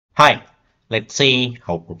Hi, let's see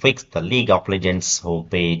how to fix the League of Legends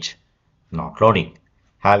homepage not loading.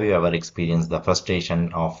 Have you ever experienced the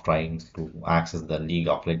frustration of trying to access the League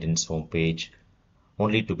of Legends homepage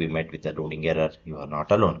only to be met with a loading error? You are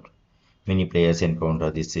not alone. Many players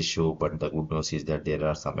encounter this issue, but the good news is that there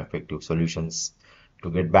are some effective solutions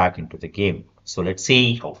to get back into the game. So let's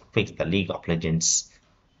see how to fix the League of Legends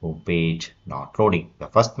homepage not loading. The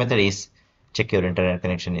first method is check your internet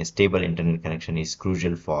connection. A stable internet connection is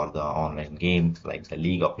crucial for the online game like the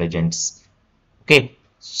League of Legends. Okay,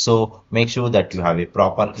 so make sure that you have a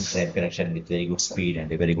proper internet connection with very good speed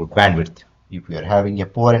and a very good bandwidth. If you are having a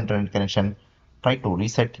poor internet connection, try to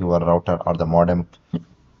reset your router or the modem.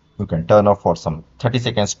 You can turn off for some 30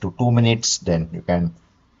 seconds to 2 minutes, then you can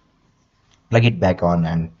plug it back on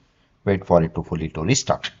and wait for it to fully to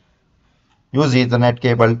restart. Use Ethernet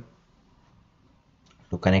cable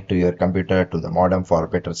to connect to your computer to the modem for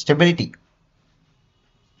better stability.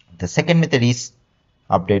 The second method is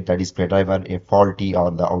update the display driver. A faulty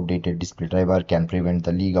or the outdated display driver can prevent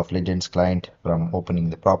the League of Legends client from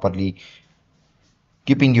opening properly.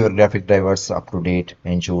 Keeping your graphic drivers up to date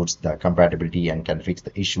ensures the compatibility and can fix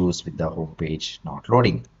the issues with the home page not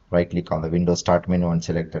loading. Right click on the Windows Start menu and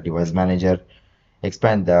select the device manager.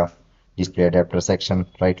 Expand the display adapter section.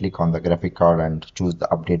 Right click on the graphic card and choose the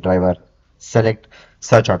update driver. Select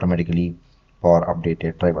search automatically for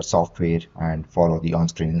updated driver software and follow the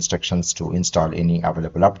on-screen instructions to install any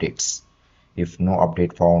available updates. If no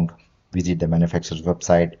update found, visit the manufacturer's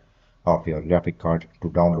website of your graphic card to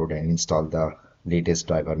download and install the latest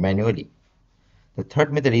driver manually. The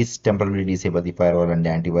third method is temporarily disable the firewall and the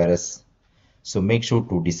antivirus. So make sure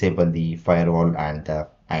to disable the firewall and the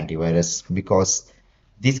antivirus because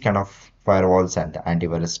these kind of firewalls and the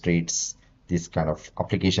antivirus treats these kind of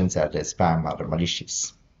applications as a spam or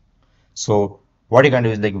malicious. So what you can do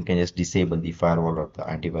is like you can just disable the firewall or the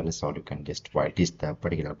antivirus, or you can just whitelist the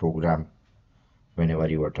particular program whenever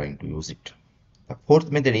you are trying to use it. The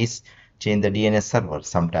fourth method is change the DNS server.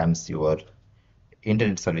 Sometimes your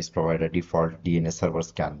internet service provider default DNS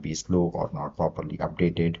servers can be slow or not properly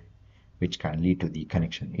updated, which can lead to the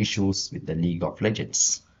connection issues with the League of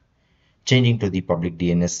Legends. Changing to the public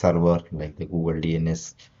DNS server like the Google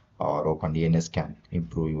DNS or OpenDNS can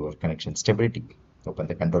improve your connection stability. Open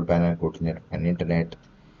the control panel, go to network and internet,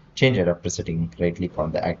 change adapter setting, right click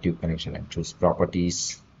on the active connection and choose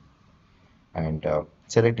properties and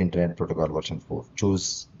select internet protocol version 4.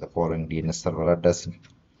 Choose the following DNS server address.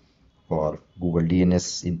 For Google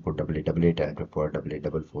DNS, input 8888 and prefer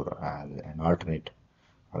 8844 as an alternate.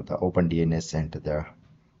 For the OpenDNS, enter the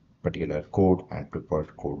particular code and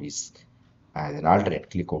preferred code is as an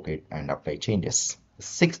alternate. Click OK and apply changes. The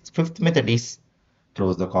fifth method is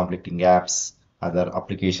close the conflicting apps. Other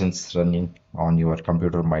applications running on your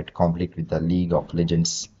computer might conflict with the League of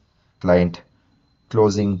Legends client.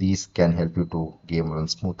 Closing these can help you to game run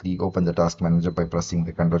smoothly. Open the task manager by pressing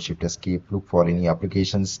the Ctrl+Shift+Escape. Look for any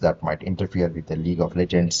applications that might interfere with the League of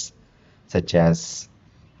Legends, such as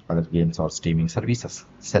other games or streaming services.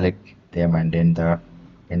 Select them and then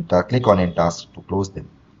click on End Task to close them.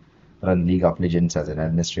 Run League of Legends as an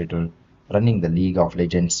administrator. Running the League of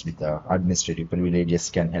Legends with the administrative privileges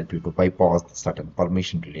can help you to bypass certain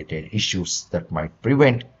permission-related issues that might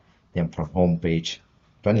prevent them from home page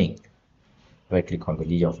running. Right click on the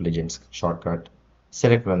League of Legends shortcut.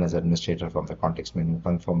 Select Run as Administrator from the context menu.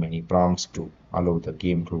 Confirm any prompts to allow the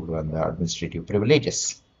game to run the administrative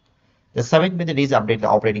privileges. The seventh method is update the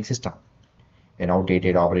operating system. An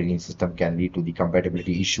outdated operating system can lead to the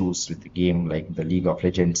compatibility issues with the game like the League of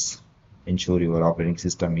Legends. Ensure your operating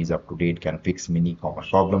system is up to date can fix many common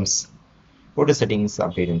problems. Go to Settings,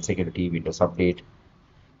 Update and Security, Windows Update.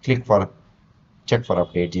 Check for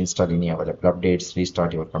updates, install any available updates,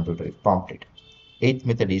 restart your computer if prompted. Eighth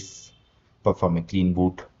method is perform a clean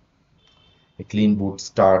boot. A clean boot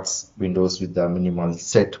starts Windows with the minimal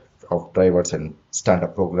set of drivers and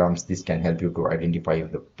standard programs. This can help you to identify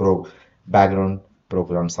if the background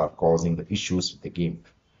programs are causing the issues with the game.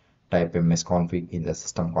 Type msconfig in the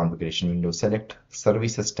system configuration window. Select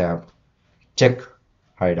Services tab. Check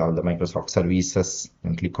hide all the Microsoft services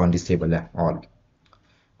and click on Disable all.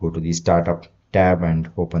 Go to the Startup tab and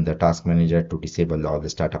open the task manager to disable all the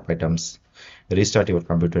startup items. Restart your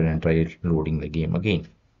computer and try loading the game again.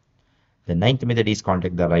 The ninth method is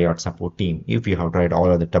contact the Riot support team. If you have tried all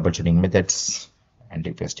of the troubleshooting methods and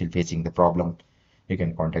if you're still facing the problem, you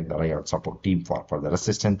can contact the Riot support team for further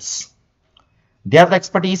assistance. They have the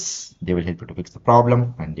expertise, they will help you to fix the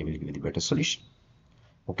problem and they will give you the better solution.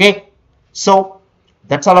 Okay, so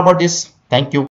that's all about this. Thank you.